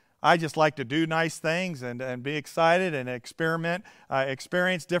 but I just like to do nice things and be excited and experiment,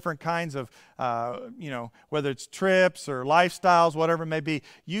 experience different kinds of, whether it's trips or lifestyles, whatever it may be.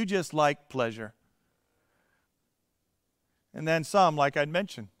 You just like pleasure. And then some, like I'd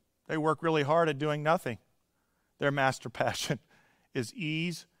mentioned, they work really hard at doing nothing. Their master passion is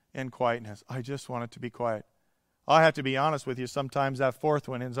ease and quietness. I just want it to be quiet. I have to be honest with you, sometimes that fourth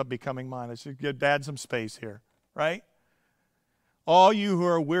one ends up becoming mine. I should give Dad some space here, right? All you who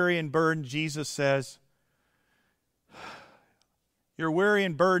are weary and burdened, Jesus says, your weary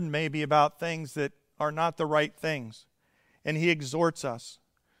and burdened may be about things that are not the right things. And he exhorts us.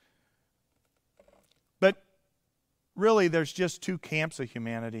 But really, there's just two camps of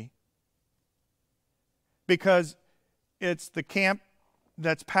humanity. Because it's the camp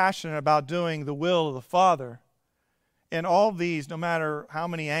that's passionate about doing the will of the Father. And all these, no matter how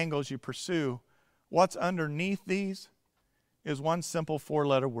many angles you pursue, what's underneath these is one simple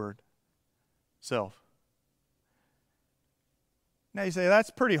four-letter word: self. Now you say, that's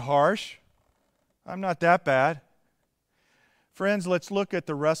pretty harsh. I'm not that bad. Friends, let's look at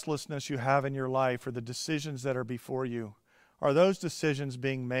the restlessness you have in your life or the decisions that are before you. Are those decisions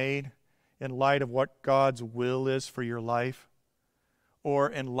being made in light of what God's will is for your life?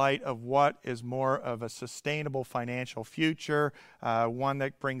 Or in light of what is more of a sustainable financial future, one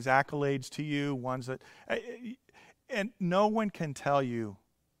that brings accolades to you, ones that... And no one can tell you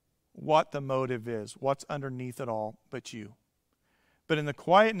what the motive is, what's underneath it all, but you. But in the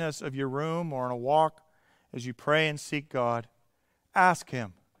quietness of your room or on a walk, as you pray and seek God, ask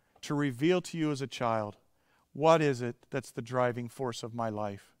Him to reveal to you as a child, what is it that's the driving force of my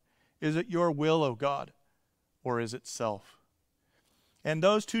life? Is it your will, O God, or is it self? And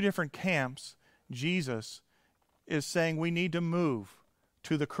those two different camps, Jesus is saying we need to move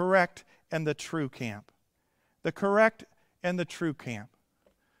to the correct and the true camp. The correct and the true camp.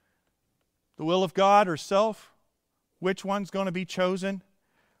 The will of God or self, which one's going to be chosen?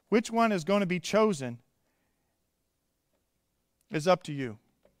 Which one is going to be chosen is up to you.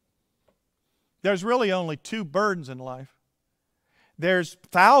 There's really only two burdens in life. There's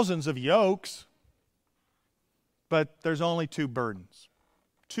thousands of yokes, but there's only two burdens.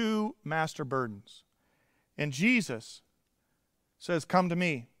 Two master burdens. And Jesus says, "Come to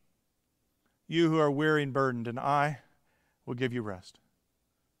me, you who are weary and burdened, and I will give you rest.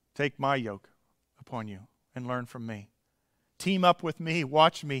 Take my yoke upon you and learn from me. Team up with me,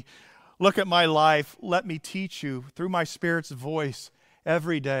 watch me, look at my life, let me teach you through my Spirit's voice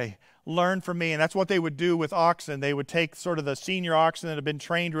every day. Learn from me." And that's what they would do with oxen. They would take sort of the senior oxen that had been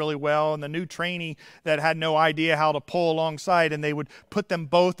trained really well and the new trainee that had no idea how to pull alongside, and they would put them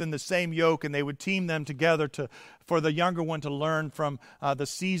both in the same yoke, and they would team them together for the younger one to learn from the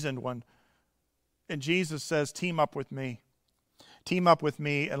seasoned one. And Jesus says, team up with me. Team up with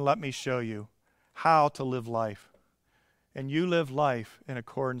me and let me show you how to live life. And you live life in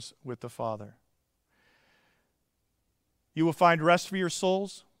accordance with the Father. You will find rest for your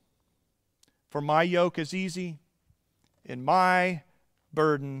souls. For my yoke is easy, and my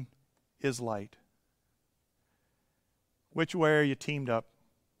burden is light. Which way are you teamed up?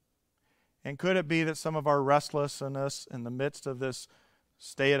 And could it be that some of our restlessness in the midst of this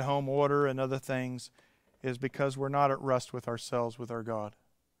stay-at-home order and other things is because we're not at rest with ourselves, with our God?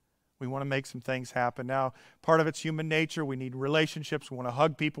 We want to make some things happen. Now, part of it's human nature. We need relationships. We want to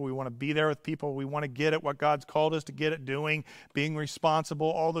hug people. We want to be there with people. We want to get at what God's called us to get at doing, being responsible,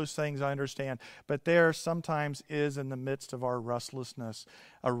 all those things I understand. But there sometimes is in the midst of our restlessness,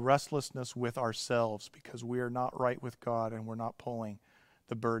 a restlessness with ourselves because we are not right with God and we're not pulling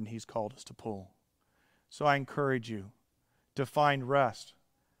the burden He's called us to pull. So I encourage you to find rest,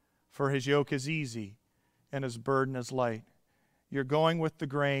 for His yoke is easy and His burden is light. You're going with the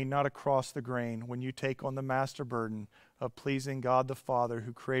grain, not across the grain, when you take on the master burden of pleasing God the Father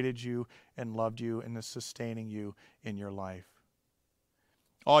who created you and loved you and is sustaining you in your life.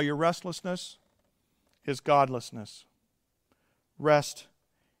 All your restlessness is godlessness. Rest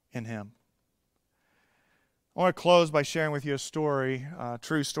in Him. I want to close by sharing with you a story, a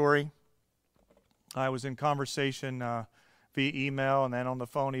true story. I was in conversation via email and then on the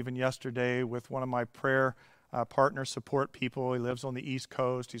phone even yesterday with one of my prayer partner support people. He lives on the East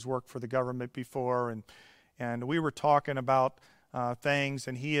Coast. He's worked for the government before, and we were talking about things,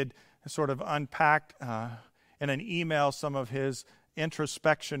 and he had sort of unpacked in an email some of his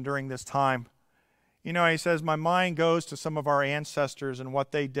introspection during this time. You know, he says, my mind goes to some of our ancestors and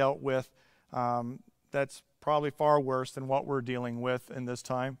what they dealt with. That's probably far worse than what we're dealing with in this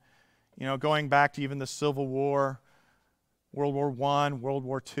time. You know, going back to even the Civil War, World War I, World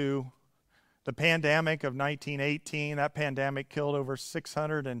War II. The pandemic of 1918, that pandemic killed over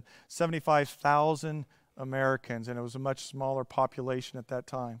 675,000 Americans, and it was a much smaller population at that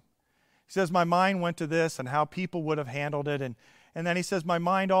time. He says, my mind went to this and how people would have handled it, and then he says, my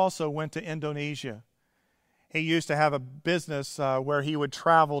mind also went to Indonesia. He used to have a business where he would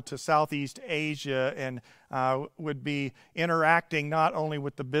travel to Southeast Asia and would be interacting not only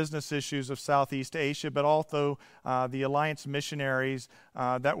with the business issues of Southeast Asia, but also the Alliance missionaries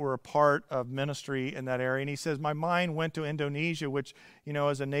that were a part of ministry in that area. And he says, my mind went to Indonesia, which, you know,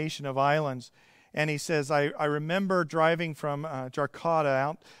 is a nation of islands. And he says, I remember driving from Jakarta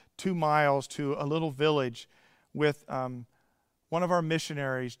out 2 miles to a little village with one of our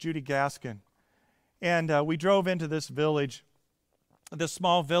missionaries, Judy Gaskin. And we drove into this village, this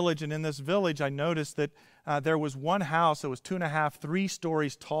small village, and in this village I noticed that there was one house that was 2.5, 3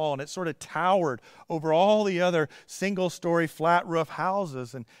 stories tall, and it sort of towered over all the other single-story flat roof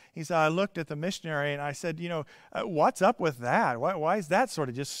houses. And he said, I looked at the missionary and I said, you know, what's up with that? Why is that sort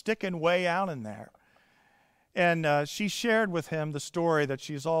of just sticking way out in there? And she shared with him the story that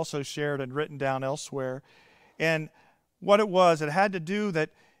she's also shared and written down elsewhere. And what it was, it had to do that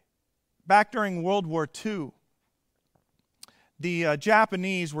back during World War II, the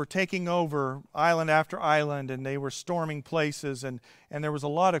Japanese were taking over island after island, and they were storming places, and there was a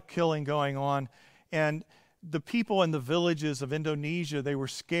lot of killing going on. And the people in the villages of Indonesia, they were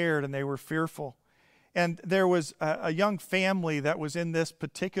scared and they were fearful. And there was a young family that was in this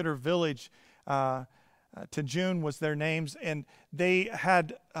particular village, Tajun was their names, and they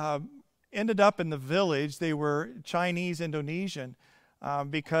had ended up in the village. They were Chinese Indonesian,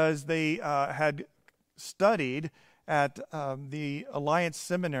 because they had studied at the Alliance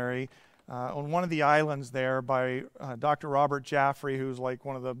Seminary on one of the islands there by Dr. Robert Jaffray, who's like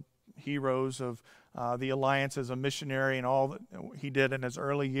one of the heroes of the Alliance as a missionary and all that he did in his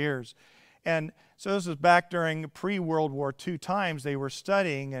early years. And so this was back during pre-World War II times. They were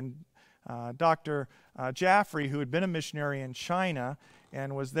studying, and Dr. Jaffray, who had been a missionary in China,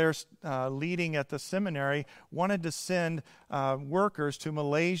 and was there leading at the seminary, wanted to send workers to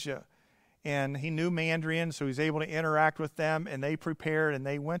Malaysia. And he knew Mandarin, so he was able to interact with them, and they prepared, and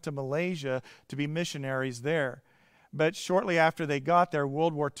they went to Malaysia to be missionaries there. But shortly after they got there,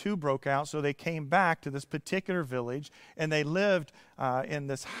 World War II broke out, so they came back to this particular village, and they lived in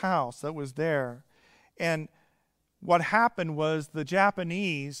this house that was there. And what happened was the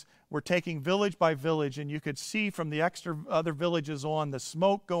Japanese were taking village by village, and you could see from the other villages on the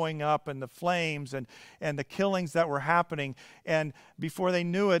smoke going up and the flames and the killings that were happening. And before they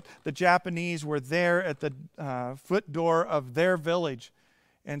knew it, the Japanese were there at the foot door of their village.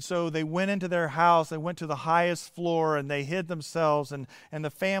 And so they went into their house, they went to the highest floor, and they hid themselves, and the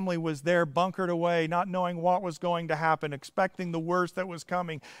family was there bunkered away, not knowing what was going to happen, expecting the worst that was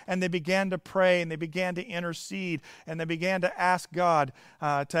coming. And they began to pray, and they began to intercede, and they began to ask God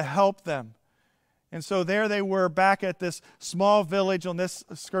to help them. And so there they were back at this small village on this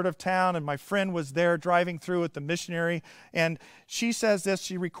skirt of town, and my friend was there driving through with the missionary, and she says this,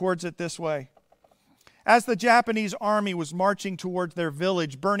 she records it this way. As the Japanese army was marching towards their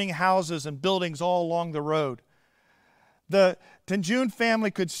village, burning houses and buildings all along the road, the Tenjun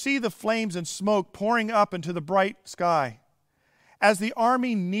family could see the flames and smoke pouring up into the bright sky. As the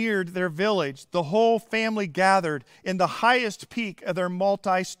army neared their village, the whole family gathered in the highest peak of their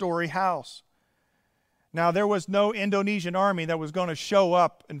multi-story house. Now, there was no Indonesian army that was going to show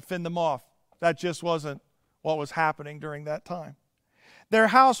up and fend them off. That just wasn't what was happening during that time. Their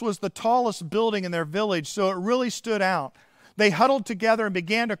house was the tallest building in their village, so it really stood out. They huddled together and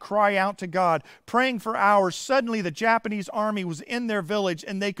began to cry out to God, praying for hours. Suddenly, the Japanese army was in their village,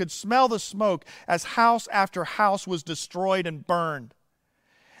 and they could smell the smoke as house after house was destroyed and burned.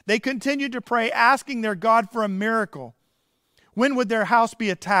 They continued to pray, asking their God for a miracle. When would their house be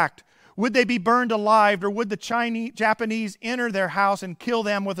attacked? Would they be burned alive, or would the Japanese enter their house and kill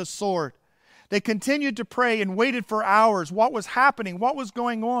them with a sword? They continued to pray and waited for hours. What was happening? What was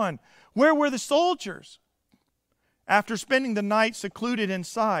going on? Where were the soldiers? After spending the night secluded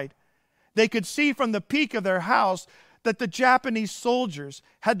inside, they could see from the peak of their house that the Japanese soldiers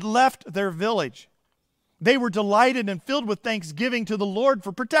had left their village. They were delighted and filled with thanksgiving to the Lord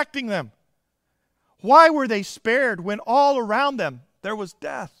for protecting them. Why were they spared when all around them there was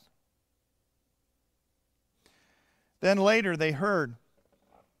death? Then later they heard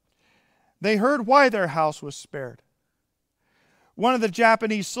why their house was spared. One of the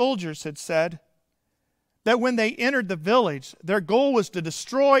Japanese soldiers had said that when they entered the village, their goal was to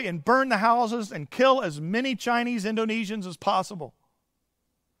destroy and burn the houses and kill as many Chinese Indonesians as possible.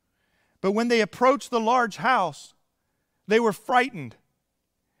 But when they approached the large house, they were frightened.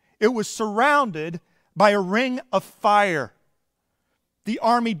 It was surrounded by a ring of fire. The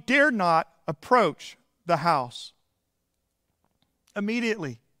army dared not approach the house.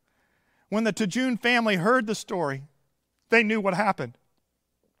 Immediately, when the Tenjun family heard the story, they knew what happened.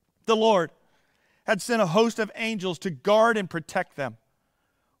 The Lord had sent a host of angels to guard and protect them.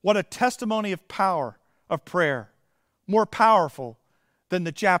 What a testimony of power of prayer, more powerful than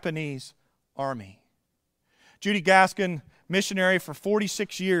the Japanese army. Judy Gaskin, missionary for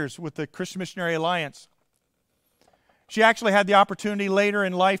 46 years with the Christian Missionary Alliance. She actually had the opportunity later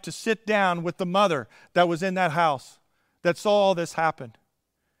in life to sit down with the mother that was in that house that saw all this happen.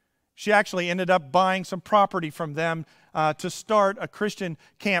 She actually ended up buying some property from them to start a Christian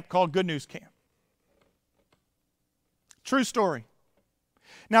camp called Good News Camp. True story.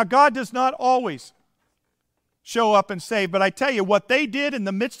 Now, God does not always show up and save, but I tell you, what they did in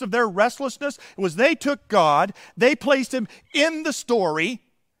the midst of their restlessness was they took God, they placed Him in the story,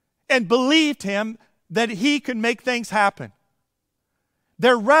 and believed Him that He could make things happen.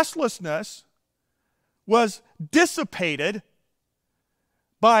 Their restlessness was dissipated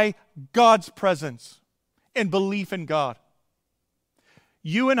by God's presence and belief in God.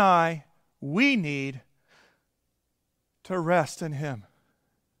 You and I, we need to rest in Him.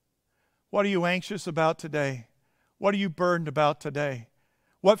 What are you anxious about today? What are you burdened about today?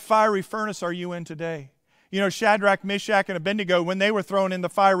 What fiery furnace are you in today? You know, Shadrach, Meshach, and Abednego, when they were thrown in the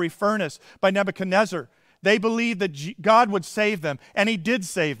fiery furnace by Nebuchadnezzar, they believed that God would save them, and He did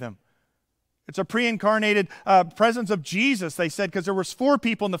save them. It's a pre-incarnated presence of Jesus, they said, because there was 4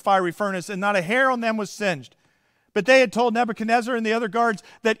 people in the fiery furnace, and not a hair on them was singed. But they had told Nebuchadnezzar and the other guards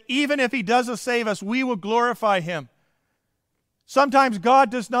that even if He doesn't save us, we will glorify Him. Sometimes God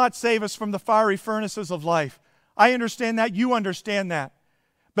does not save us from the fiery furnaces of life. I understand that. You understand that.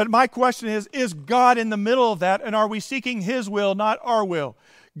 But my question is God in the middle of that, and are we seeking His will, not our will?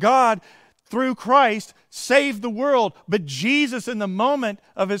 God, through Christ, saved the world, but Jesus in the moment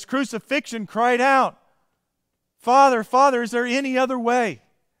of His crucifixion cried out, Father, Father, is there any other way?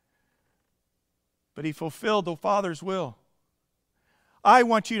 But he fulfilled the Father's will. I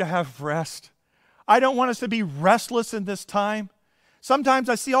want you to have rest. I don't want us to be restless in this time. Sometimes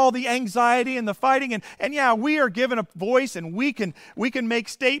I see all the anxiety and the fighting, and yeah, we are given a voice, and we can make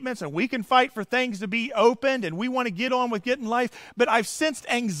statements, and we can fight for things to be opened, and we want to get on with getting life. But I've sensed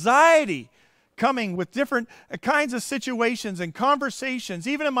anxiety coming with different kinds of situations and conversations,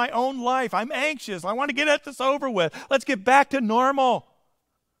 even in my own life. I'm anxious. I want to get this over with. Let's get back to normal.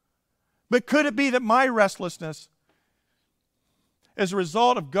 But could it be that my restlessness is a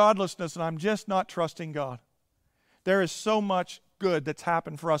result of godlessness and I'm just not trusting God? There is so much good that's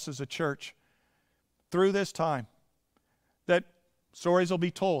happened for us as a church through this time that stories will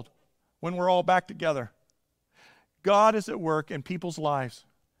be told when we're all back together. God is at work in people's lives,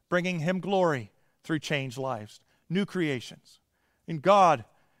 bringing Him glory through changed lives, new creations. And God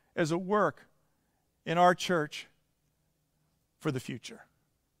is at work in our church for the future.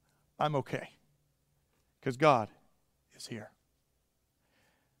 I'm okay because God is here.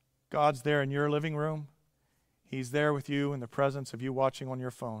 God's there in your living room. He's there with you in the presence of you watching on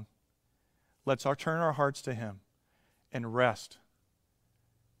your phone. Let's turn our hearts to Him and rest.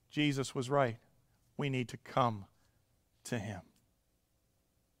 Jesus was right. We need to come to Him.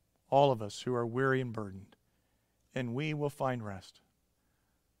 All of us who are weary and burdened, and we will find rest.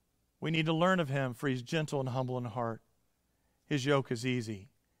 We need to learn of Him, for He's gentle and humble in heart. His yoke is easy.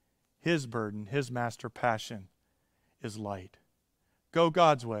 His burden, His master passion is light. Go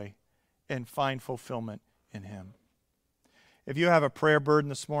God's way and find fulfillment in Him. If you have a prayer burden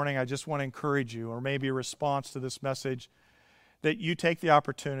this morning, I just want to encourage you, or maybe a response to this message, that you take the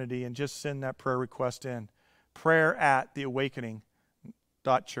opportunity and just send that prayer request in.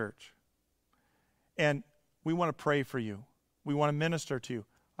 prayer@theawakening.church. And we want to pray for you. We want to minister to you.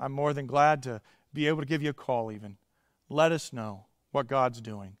 I'm more than glad to be able to give you a call even. Let us know what God's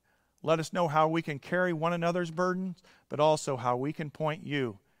doing. Let us know how we can carry one another's burdens, but also how we can point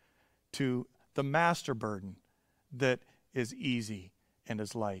you to the master burden that is easy and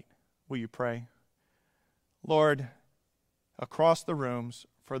is light. Will you pray? Lord, across the rooms,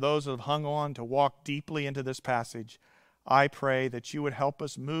 for those who have hung on to walk deeply into this passage, I pray that you would help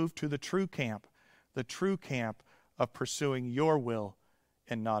us move to the true camp of pursuing your will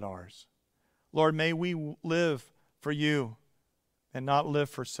and not ours. Lord, may we live for you and not live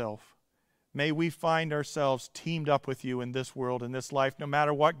for self. May we find ourselves teamed up with you in this world, in this life, no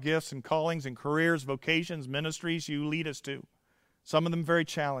matter what gifts and callings and careers, vocations, ministries you lead us to. Some of them very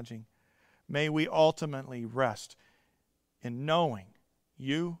challenging. May we ultimately rest in knowing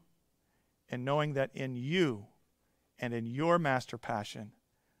you and knowing that in you and in your master passion,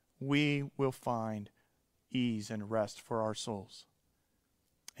 we will find ease and rest for our souls.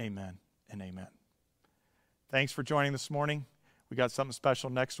 Amen and amen. Thanks for joining this morning. We got something special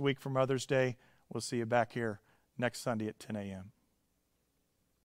next week for Mother's Day. We'll see you back here next Sunday at 10 a.m.